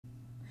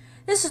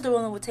This is the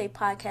Rolling with Tay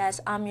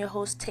podcast. I'm your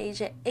host,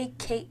 Tasia,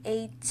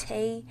 aka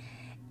Tay,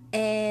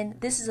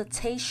 and this is a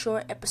Tay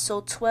Short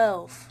episode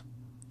 12.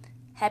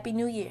 Happy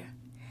New Year.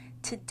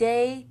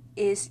 Today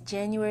is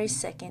January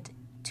 2nd,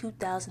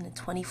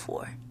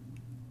 2024.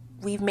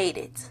 We've made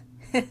it.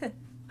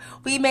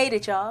 We made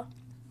it, y'all.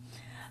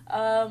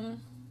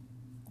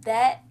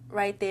 That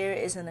right there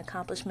is an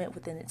accomplishment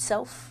within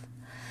itself.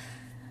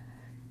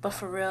 But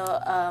for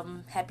real,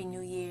 Happy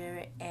New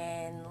Year,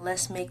 and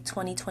let's make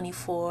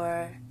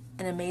 2024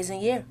 an amazing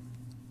year.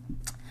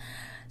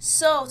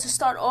 So, to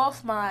start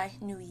off my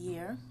new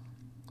year,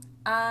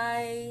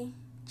 I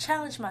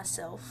challenged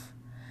myself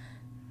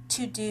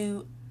to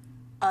do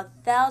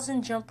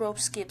 1,000 jump rope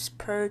skips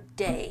per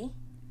day.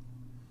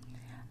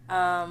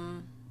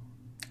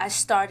 I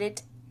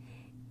started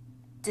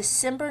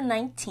December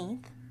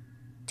 19th,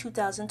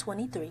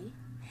 2023,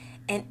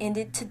 and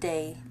ended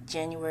today,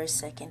 January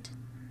 2nd,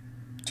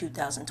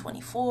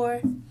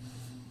 2024.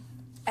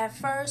 At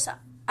first,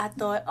 I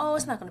thought,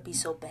 it's not going to be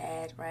so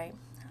bad, right?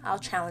 I'll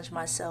challenge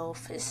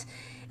myself.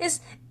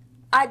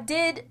 I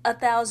did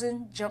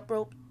 1,000 jump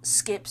rope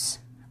skips,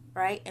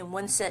 right, in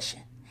one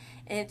session.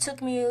 And it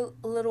took me a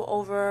little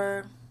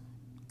over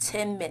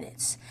 10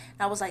 minutes.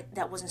 And I was like,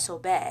 that wasn't so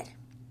bad.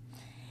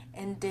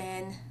 And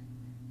then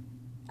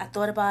I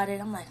thought about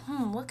it. I'm like,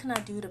 what can I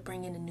do to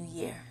bring in the new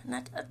year?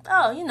 And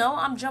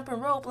I'm jumping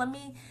rope. Let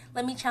me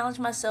challenge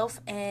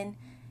myself and,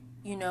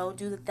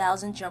 do the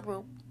 1,000 jump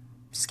rope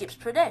skips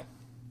per day.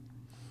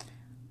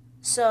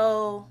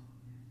 So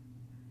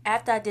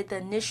after I did the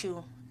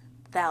initial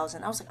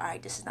 1,000, I was like, all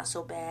right, this is not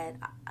so bad.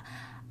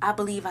 I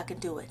believe I can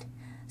do it.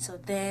 So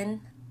then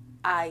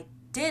I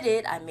did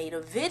it. I made a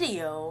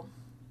video.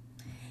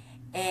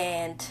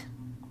 And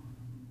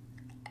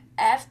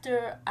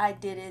after I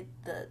did it,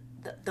 the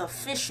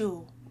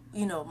official,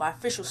 my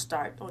official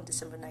start on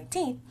December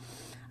 19th,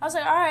 I was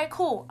like, all right,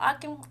 cool.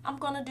 I'm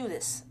going to do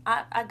this.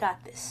 I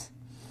got this.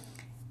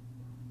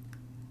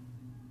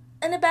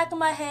 In the back of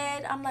my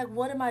head, I'm like,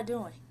 what am I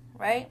doing?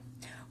 Right?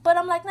 But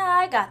I'm like, nah,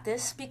 I got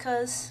this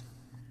because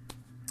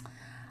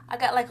I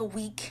got like a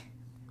week.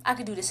 I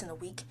could do this in a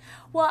week.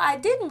 Well, I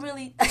didn't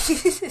really. I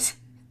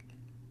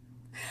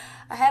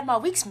had my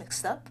weeks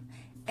mixed up.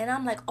 And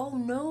I'm like, oh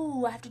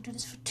no, I have to do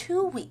this for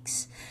 2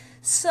 weeks.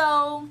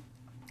 So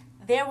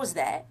there was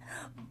that.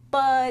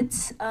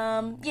 But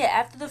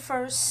after the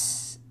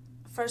first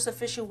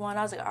official one,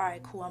 I was like, all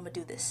right, cool, I'm going to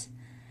do this.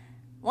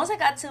 Once I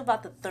got to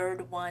about the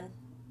third one,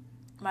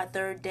 my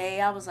third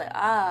day, I was like,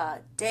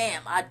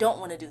 damn, I don't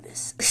want to do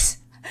this.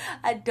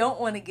 I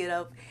don't want to get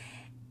up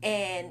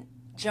and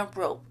jump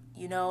rope.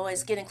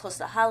 It's getting close to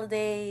the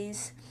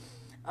holidays.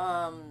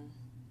 I'm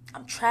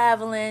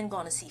traveling,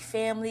 going to see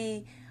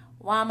family.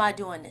 Why am I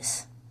doing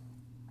this?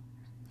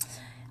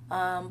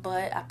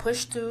 But I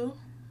pushed through.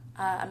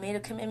 I made a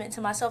commitment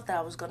to myself that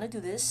I was going to do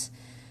this.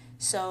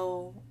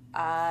 So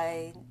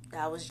I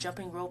was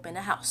jumping rope in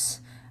the house.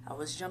 I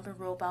was jumping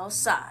rope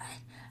outside.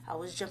 I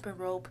was jumping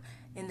rope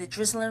in the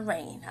drizzling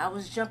rain. I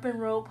was jumping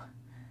rope.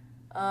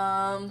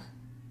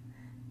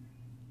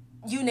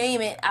 You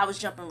name it, I was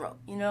jumping rope,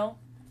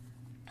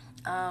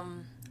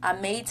 I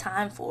made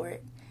time for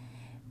it.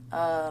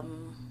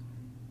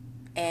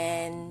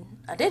 And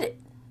I did it.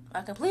 I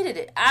completed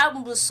it. I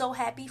was so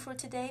happy for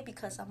today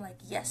because I'm like,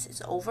 yes,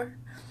 it's over.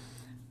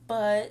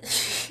 But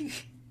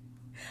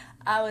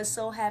I was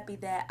so happy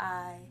that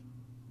I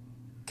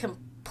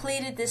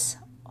completed this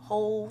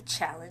whole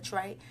challenge,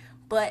 right?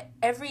 But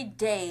every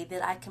day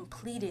that I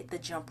completed the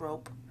jump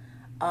rope,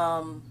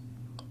 I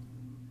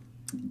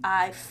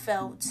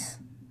felt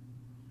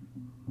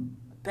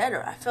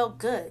better. I felt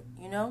good,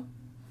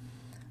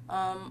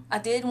 I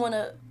did want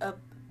to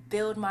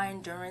build my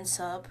endurance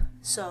up.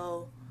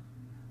 So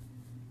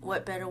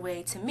what better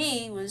way to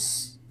me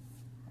was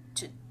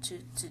to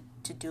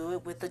do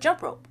it with the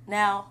jump rope.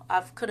 Now,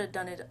 I could have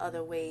done it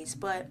other ways,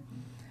 but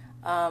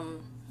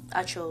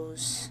I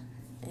chose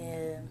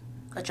a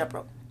jump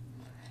rope.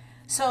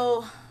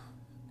 So,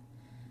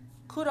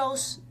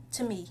 kudos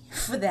to me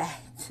for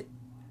that.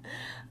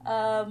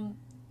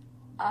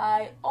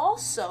 I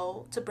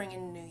also, to bring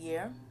in the new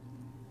year,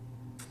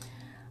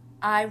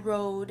 I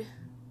rode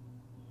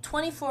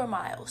 24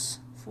 miles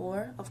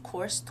for, of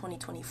course,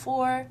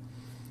 2024,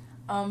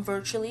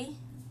 virtually,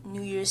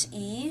 New Year's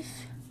Eve.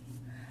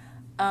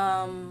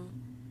 I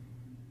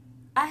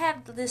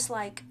have this,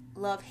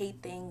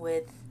 love-hate thing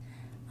with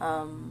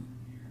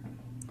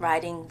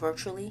riding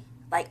virtually.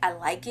 I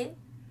like it.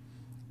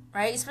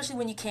 Right? Especially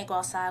when you can't go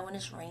outside, when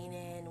it's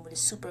raining, when it's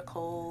super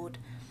cold.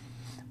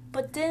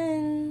 But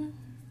then,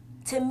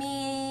 to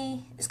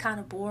me, it's kind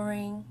of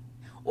boring.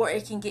 Or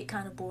it can get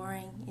kind of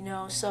boring,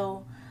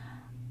 So,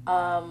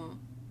 I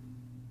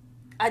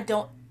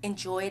don't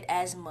enjoy it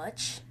as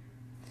much.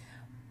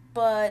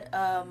 But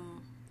I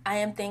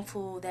am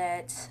thankful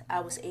that I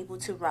was able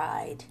to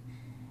ride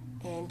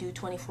and do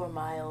 24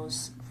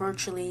 miles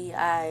virtually.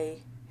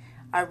 I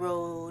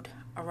rode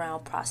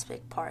around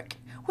Prospect Park,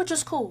 which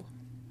was cool.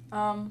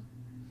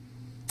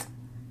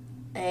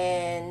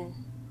 And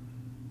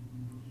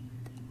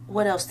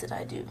what else did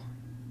I do?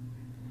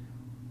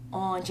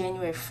 On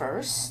January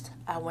 1st,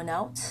 I went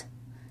out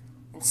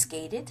and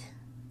skated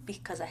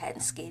because I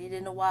hadn't skated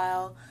in a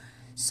while.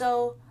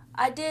 So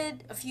I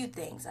did a few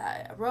things.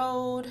 I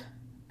rode,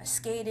 I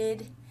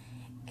skated,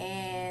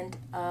 and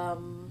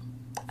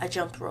I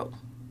jumped rope.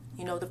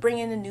 To bring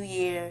in the new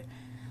year,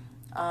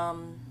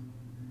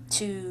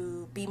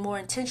 to be more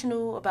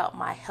intentional about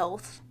my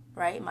health,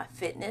 right? My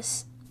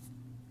fitness.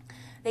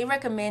 They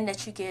recommend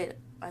that you get,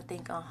 I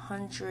think,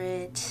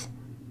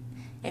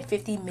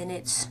 150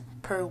 minutes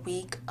per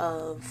week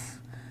of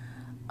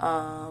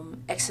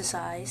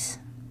exercise.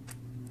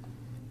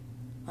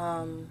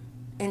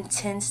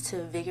 Intense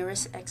to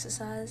vigorous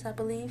exercise, I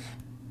believe.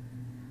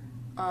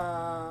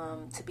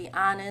 To be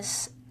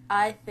honest,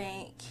 I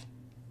think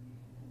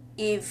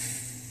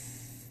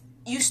if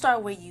you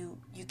start where you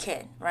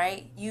can,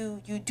 right?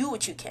 You do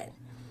what you can.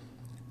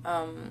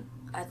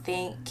 I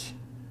think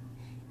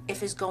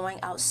if it's going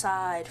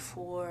outside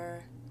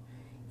for,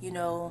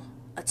 a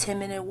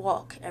 10-minute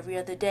walk every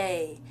other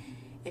day,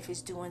 if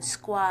it's doing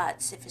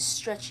squats, if it's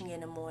stretching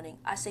in the morning,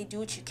 I say do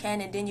what you can,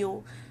 and then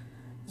you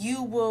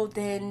will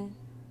then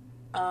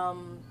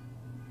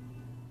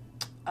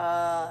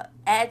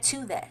add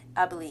to that,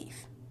 I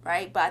believe,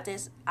 right? But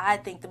I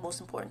think the most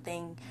important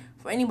thing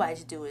for anybody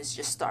to do is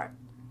just start.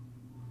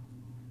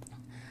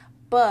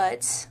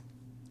 But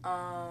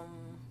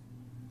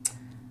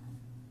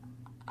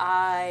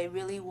I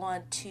really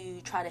want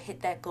to try to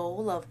hit that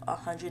goal of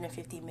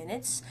 150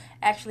 minutes.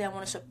 Actually, I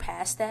want to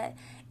surpass that.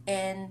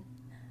 And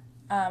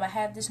I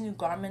have this new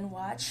Garmin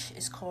watch.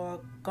 It's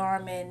called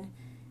Garmin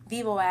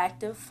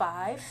VivoActive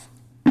 5.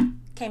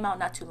 Came out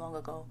not too long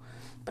ago.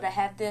 But I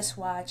have this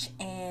watch,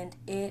 and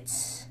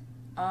it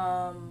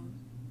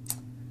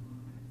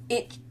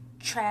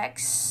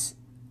tracks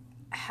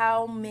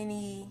how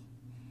many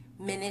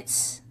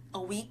minutes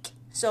a week.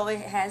 So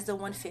it has the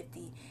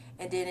 150,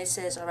 and then it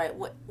says, all right,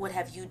 what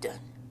have you done?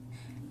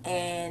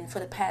 And for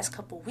the past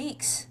couple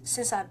weeks,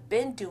 since I've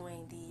been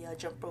doing the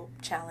jump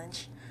rope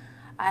challenge,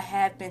 I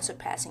have been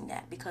surpassing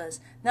that, because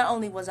not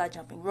only was I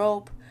jumping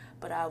rope,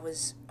 but I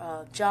was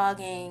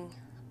jogging,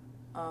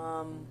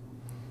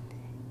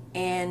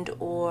 and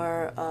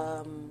or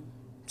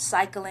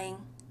cycling,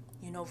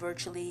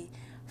 virtually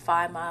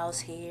 5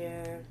 miles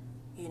here,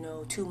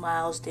 2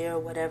 miles there, or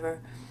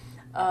whatever.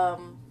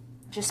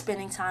 Just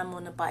spending time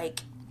on the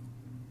bike,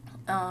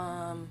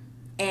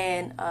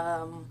 and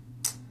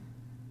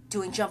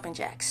doing jumping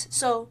jacks.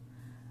 So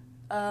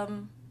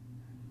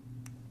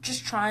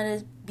just trying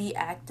to be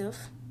active.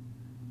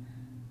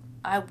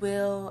 I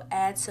will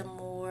add some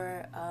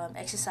more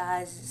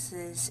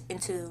exercises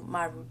into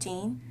my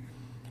routine,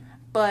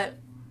 but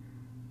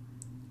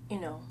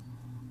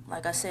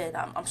like I said,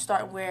 I'm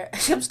starting where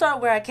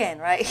I can,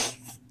 right?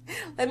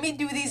 Let me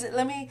do these.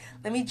 Let me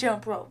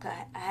jump rope.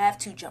 I have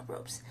 2 jump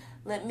ropes.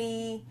 Let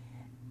me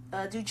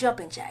do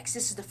jumping jacks.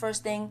 This is the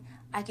first thing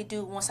I could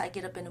do once I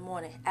get up in the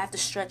morning after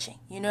stretching.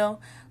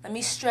 Let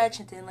me stretch,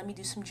 and then let me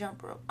do some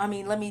jump rope.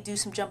 Let me do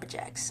some jumping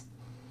jacks.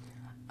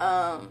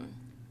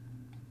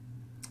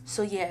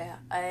 So yeah,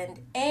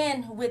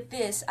 and with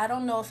this, I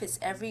don't know if it's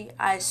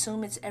I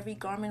assume it's every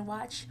Garmin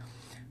watch,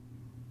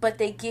 but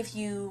they give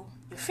you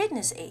your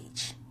fitness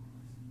age.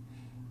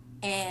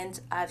 And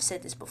I've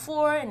said this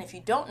before, and if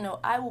you don't know,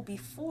 I will be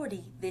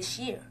 40 this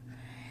year.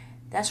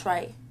 That's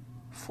right,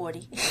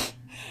 40.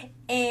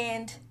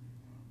 And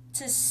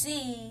to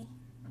see,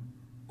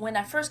 when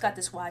I first got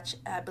this watch,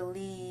 I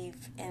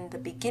believe in the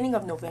beginning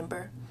of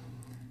November,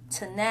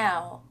 to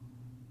now,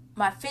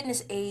 my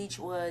fitness age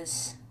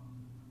was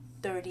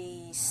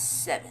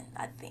 37,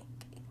 I think,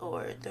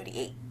 or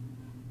 38.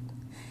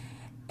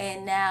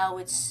 And now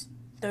it's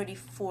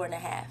 34 and a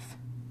half.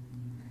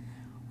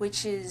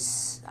 Which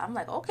is, I'm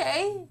like,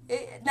 okay.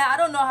 Now, I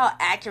don't know how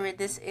accurate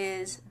this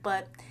is,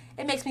 but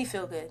it makes me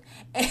feel good.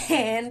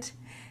 And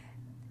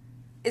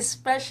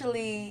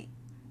especially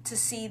to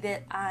see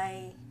that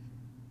I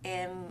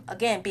am,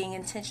 again, being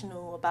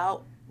intentional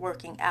about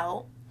working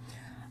out.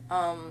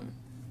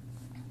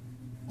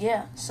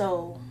 Yeah,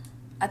 so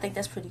I think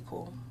that's pretty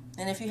cool.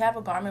 And if you have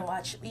a Garmin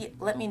watch,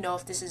 let me know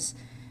if this is,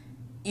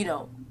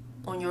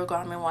 on your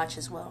Garmin watch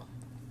as well.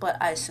 But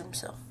I assume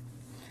so.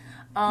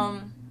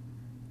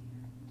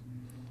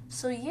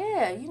 So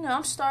yeah,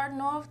 I'm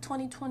starting off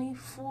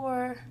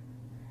 2024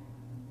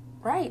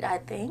 right, I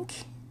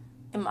think.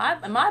 In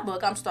my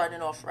book, I'm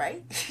starting off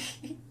right.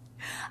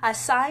 I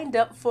signed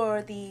up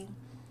for the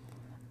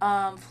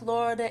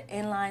Florida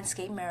Inline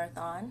Skate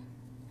Marathon,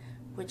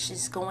 which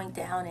is going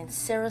down in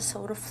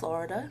Sarasota,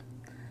 Florida.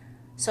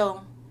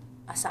 So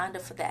I signed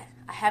up for that.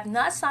 I have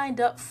not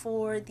signed up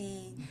for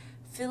the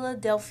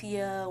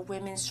Philadelphia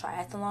Women's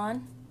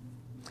Triathlon.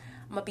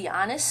 I'm going to be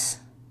honest.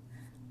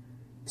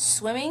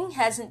 Swimming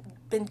hasn't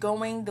been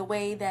going the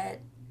way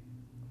that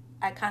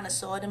I kind of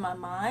saw it in my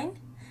mind.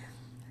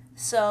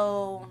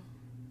 So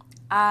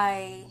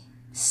I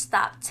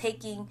stopped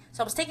taking,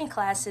 I was taking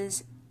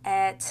classes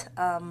at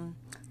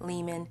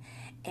Lehman,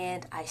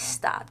 and I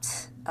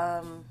stopped.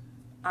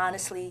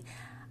 Honestly,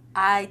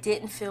 I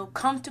didn't feel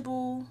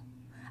comfortable.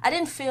 I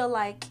didn't feel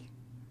like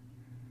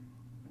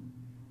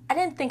I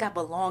didn't think I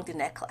belonged in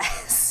that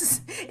class.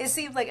 It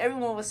seemed like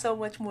everyone was so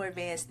much more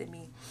advanced than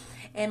me.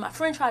 And my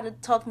friend tried to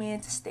talk me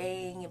into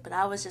staying, but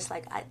I was just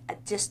like, I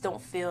just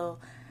don't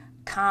feel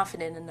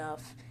confident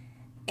enough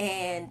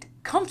and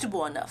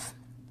comfortable enough.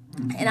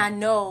 And I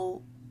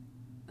know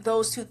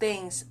those two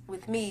things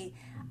with me,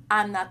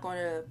 I'm not going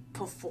to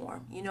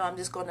perform. I'm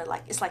just going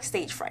to it's like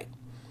stage fright.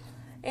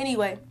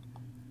 Anyway,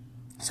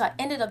 so I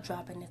ended up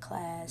dropping the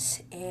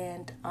class,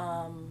 and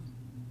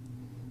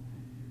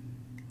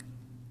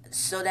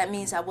so that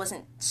means I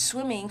wasn't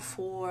swimming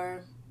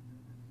for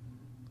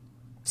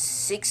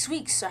 6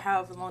 weeks or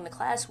however long the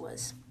class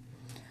was.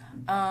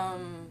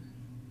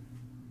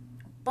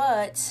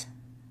 But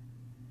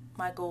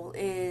my goal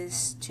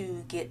is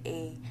to get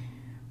a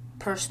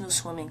personal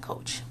swimming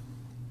coach.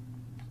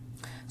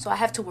 So I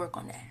have to work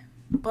on that.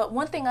 But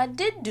one thing I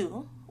did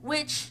do,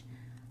 which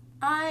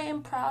I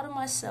am proud of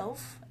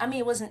myself. I mean,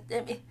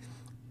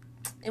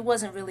 it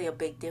wasn't really a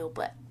big deal,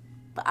 but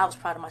I was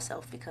proud of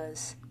myself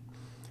because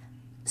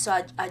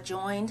I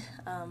joined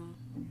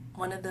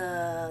one of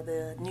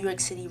the New York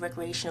City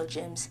recreational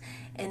gyms,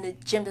 and the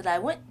gym that I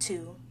went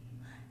to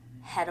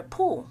had a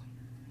pool.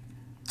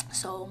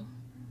 So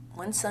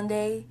one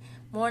Sunday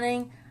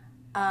morning,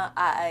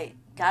 I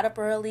got up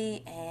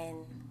early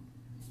and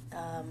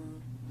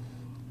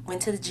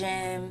went to the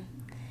gym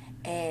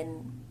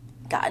and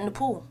got in the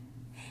pool.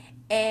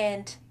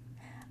 And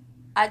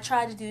I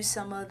tried to do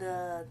some of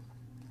the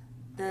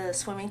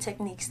swimming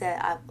techniques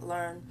that I've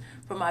learned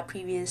from my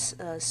previous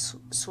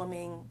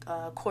swimming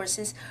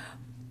courses.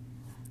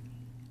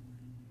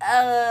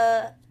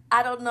 I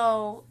don't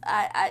know.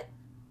 I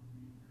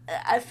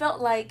felt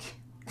like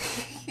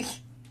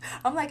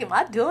I'm like, am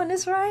I doing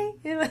this right?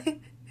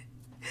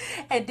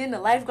 And then the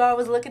lifeguard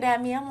was looking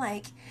at me. I'm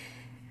like,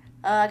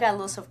 I got a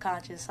little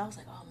self-conscious. I was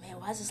like, oh man,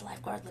 why is this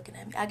lifeguard looking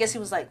at me? I guess he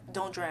was like,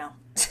 don't drown.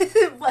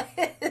 But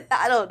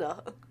I don't know.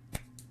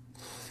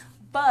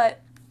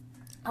 But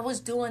I was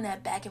doing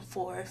that back and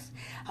forth.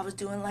 I was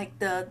doing like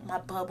my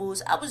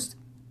bubbles. I was,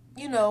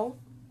 it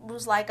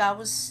was like I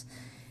was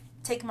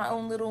taking my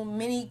own little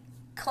mini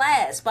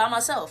class by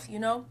myself,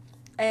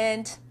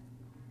 and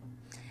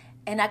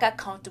I got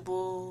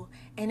comfortable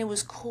and it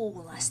was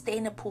cool. I stayed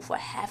in the pool for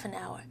half an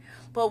hour.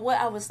 But what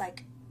I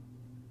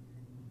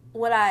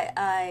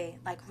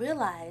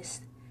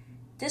realized,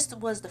 this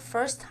was the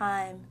first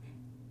time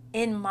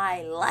in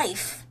my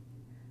life,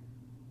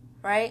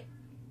 right?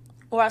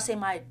 Or I'll say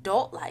my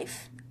adult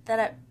life, that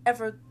I've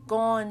ever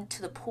gone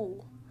to the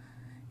pool.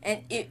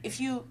 And if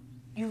you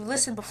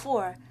listened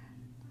before,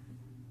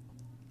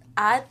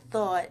 I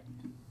thought,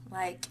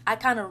 like, I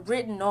kind of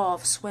written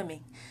off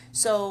swimming.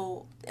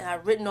 So I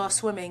written off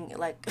swimming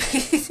like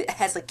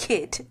as a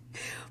kid.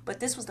 But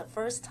this was the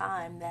first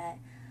time that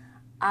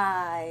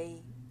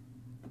I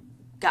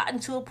got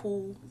into a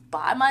pool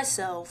by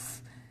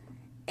myself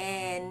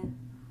and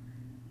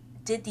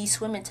did these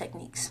swimming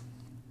techniques.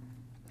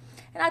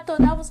 And I thought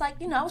that was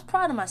like, I was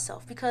proud of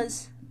myself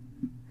because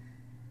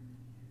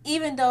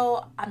even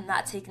though I'm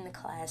not taking the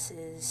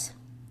classes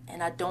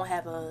and I don't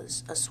have a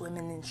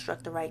swimming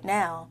instructor right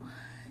now,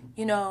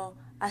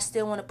 I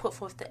still want to put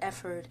forth the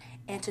effort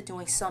into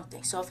doing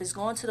something. So if it's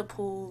going to the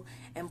pool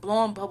and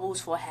blowing bubbles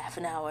for half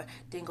an hour,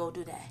 then go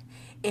do that.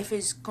 If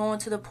it's going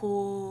to the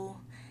pool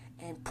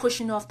and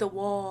pushing off the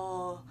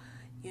wall,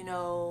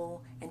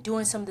 and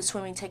doing some of the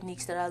swimming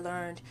techniques that I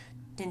learned,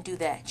 then do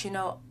that.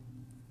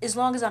 As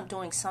long as I'm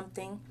doing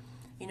something,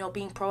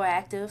 being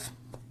proactive.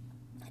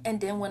 And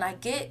then when I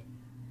get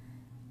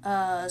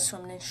a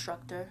swimming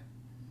instructor,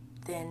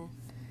 then,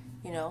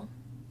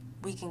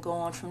 we can go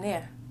on from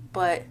there.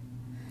 But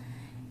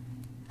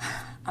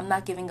I'm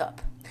not giving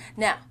up.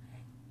 Now,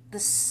 the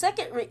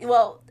second,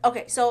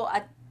 so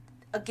I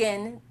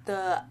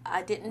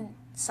didn't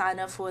sign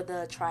up for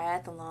the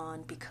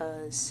triathlon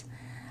because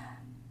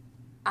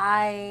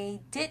I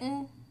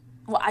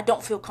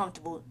don't feel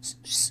comfortable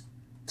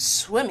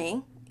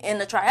swimming in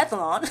the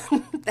triathlon.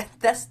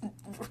 That's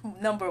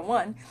number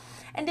one.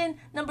 And then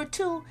number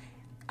two,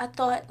 I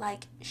thought,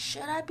 like,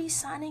 should I be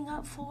signing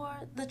up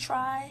for the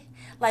tri?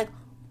 Like,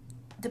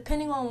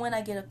 depending on when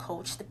I get a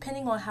coach,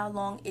 depending on how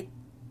long it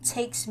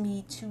takes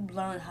me to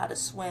learn how to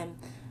swim,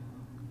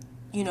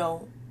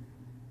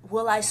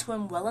 will I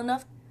swim well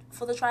enough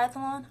for the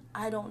triathlon?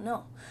 I don't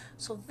know.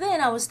 So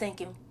then I was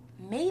thinking,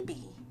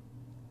 maybe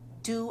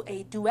do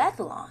a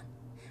duathlon,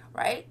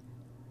 right?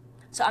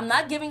 So I'm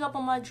not giving up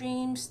on my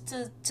dreams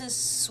to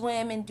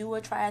swim and do a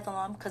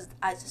triathlon because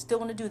I still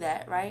want to do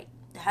that, right?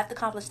 I have to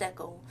accomplish that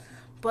goal.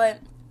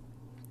 But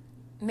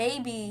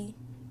maybe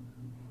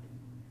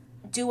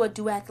do a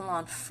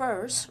duathlon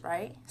first,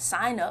 right?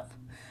 Sign up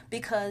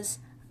because,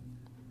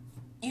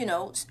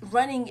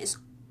 running is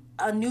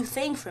a new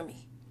thing for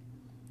me,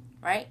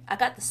 right? I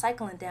got the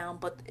cycling down,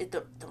 but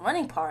the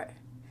running part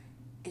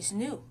is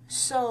new.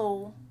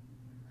 So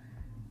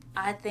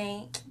I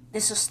think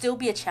this will still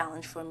be a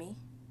challenge for me.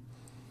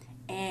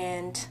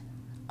 And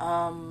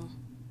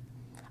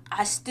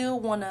I still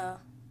want to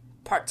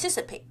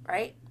participate,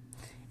 right?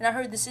 And I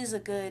heard this is a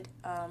good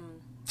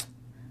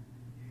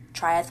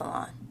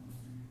triathlon.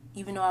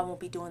 even though I won't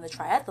be doing the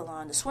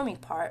triathlon, the swimming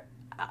part,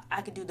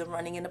 I could do the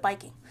running and the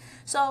biking.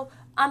 So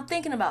I'm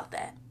thinking about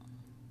that.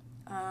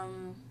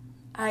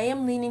 I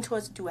am leaning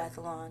towards the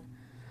duathlon,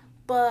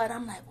 but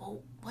I'm like,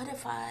 well, what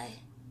if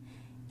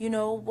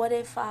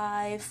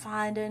I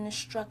find an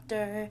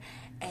instructor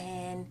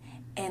and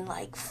in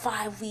like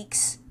 5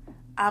 weeks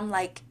I'm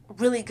like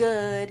really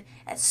good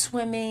at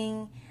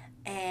swimming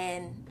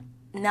and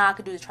now I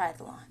could do the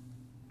triathlon,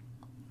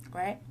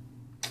 right?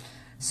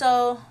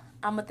 So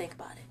I'm gonna think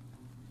about it.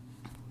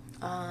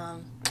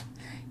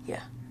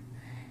 Yeah.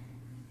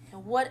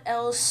 And what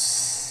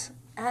else?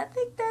 I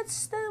think that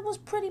was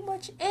pretty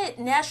much it.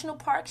 National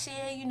parks,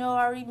 yeah, I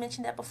already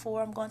mentioned that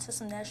before. I'm going to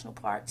some national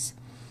parks.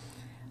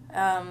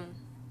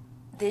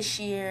 This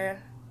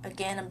year,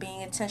 again, I'm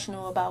being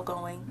intentional about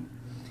going.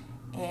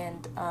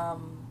 And,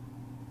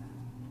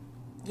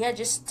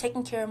 just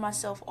taking care of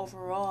myself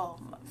overall,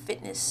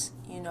 fitness,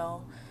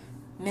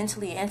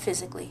 mentally and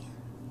physically.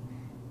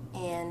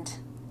 And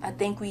I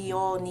think we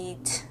all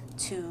need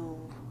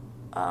to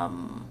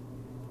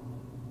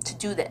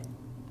do that.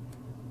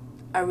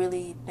 I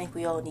really think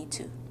we all need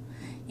to,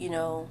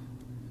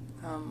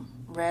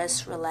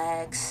 rest,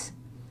 relax,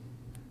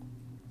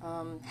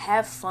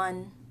 have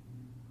fun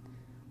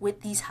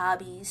with these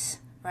hobbies,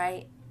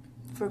 right?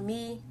 For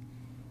me,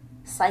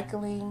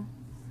 cycling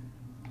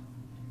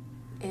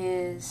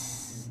I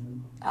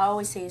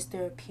always say it's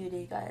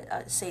therapeutic.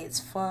 I say it's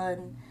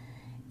fun.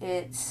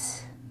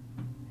 It's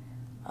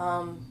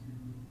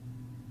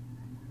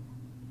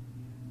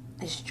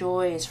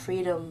joy, it's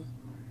freedom,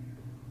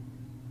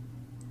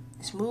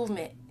 it's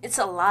movement. It's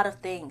a lot of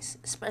things,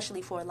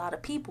 especially for a lot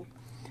of people.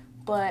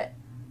 But,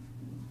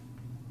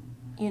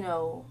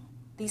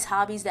 these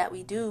hobbies that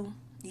we do,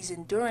 these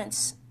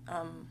endurance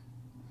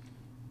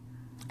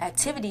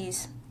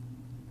activities,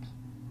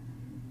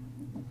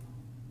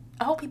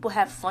 I hope people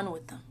have fun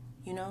with them,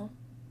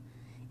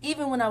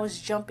 Even when I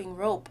was jumping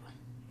rope,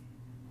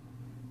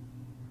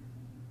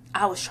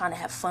 I was trying to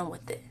have fun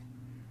with it.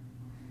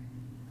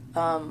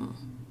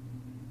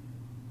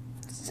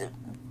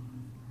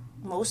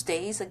 Most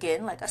days,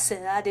 again, like I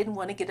said, I didn't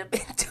want to get up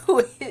into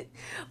it.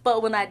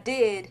 But when I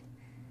did,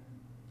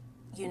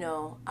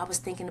 I was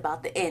thinking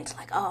about the end.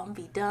 Like, oh, I'm going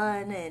to be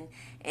done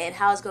and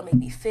how it's going to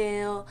make me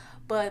feel.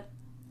 But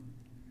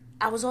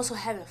I was also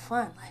having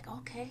fun. Like,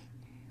 okay.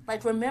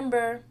 Like,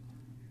 remember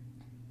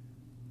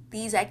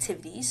these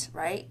activities,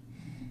 right?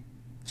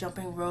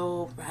 Jumping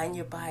rope, riding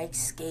your bike,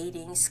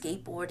 skating,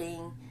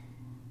 skateboarding,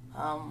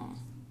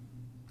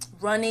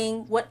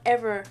 running,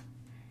 whatever.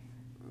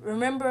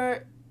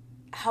 Remember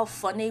how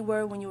fun they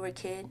were when you were a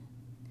kid?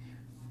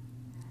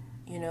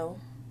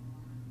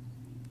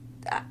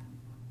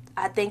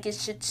 I think it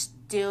should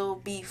still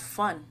be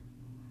fun.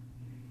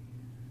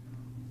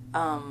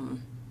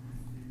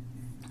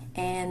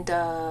 And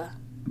I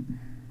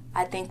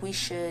think we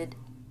should,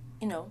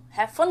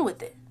 have fun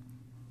with it.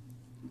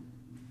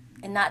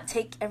 And not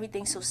take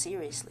everything so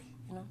seriously,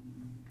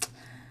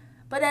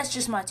 But that's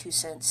just my 2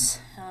 cents.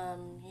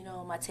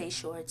 My taste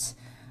shorts.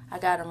 I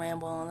got to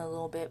ramble on a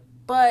little bit.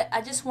 But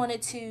I just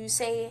wanted to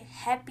say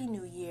Happy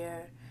New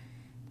Year.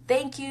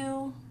 Thank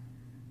you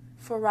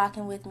for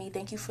rocking with me.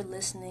 Thank you for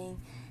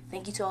listening.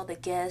 Thank you to all the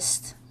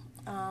guests.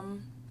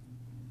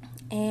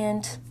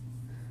 And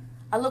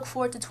I look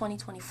forward to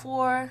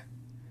 2024.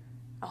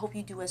 I hope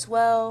you do as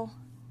well.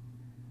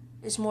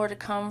 There's more to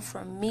come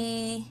from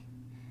me.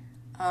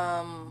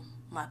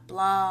 My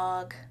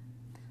blog,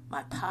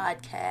 my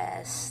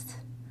podcast,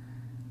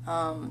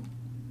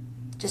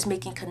 just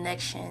making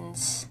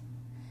connections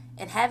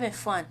and having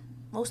fun.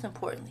 Most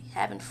importantly,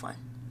 having fun.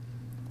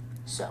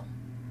 So,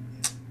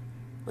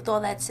 with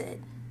all that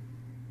said,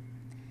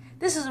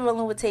 this is the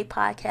Rolling with Tay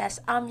podcast.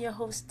 I'm your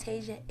host,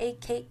 Tasia,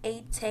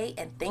 a.k.a. Tay,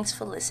 and thanks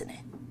for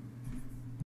listening.